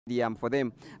for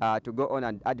them to go on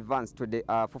and advance to the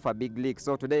FUFA Big League.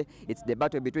 So today it's the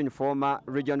battle between former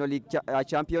regional league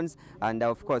champions and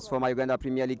of course former Uganda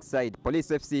Premier League side Police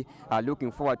FC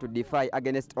looking forward to defy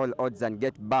against all odds and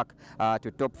get back to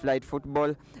top flight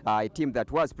football, a team that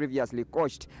was previously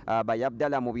coached by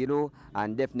Abdallah Mubiru,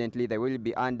 and definitely they will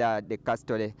be under the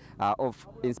custody of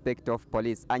Inspector of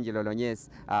Police Angelo Lonyes,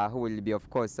 who will be of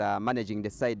course managing the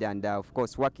side and of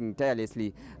course working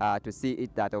tirelessly to see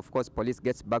it that of course police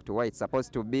gets back to where it's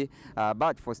supposed to be.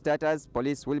 But for starters,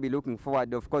 police will be looking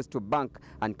forward of course to bank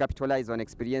and capitalize on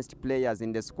experienced players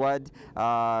in the squad.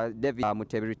 David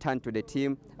Mutebi returned to the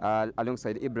team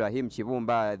alongside Ibrahim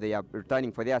Chibumba. They are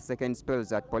returning for their second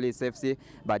spells at Police FC,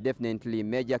 but definitely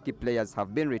major key players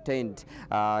have been retained,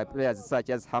 players such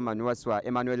as Haman Waswa,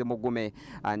 Emmanuel Mugume,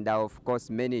 and of course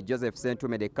many, Joseph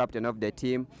Sentume, the captain of the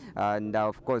team, and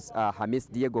of course Hamis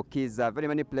Diego Kiza. Very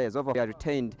many players over are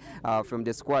retained from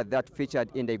the squad that featured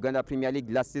in the Uganda Premier League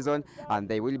last season, and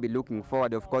they will be looking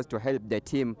forward of course to help the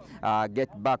team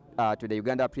get back to the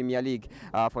Uganda Premier League.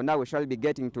 For now we shall be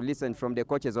getting to listen from the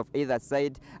coaches of either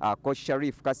side. Coach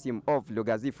Sharif Kasim of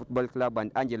Lugazi Football Club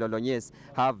and Angelo Lonyes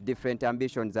have different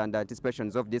ambitions and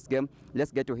anticipations of this game.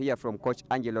 Let's get to hear from Coach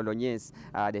Angelo Lonyes,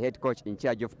 the head coach in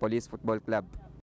charge of Police Football Club.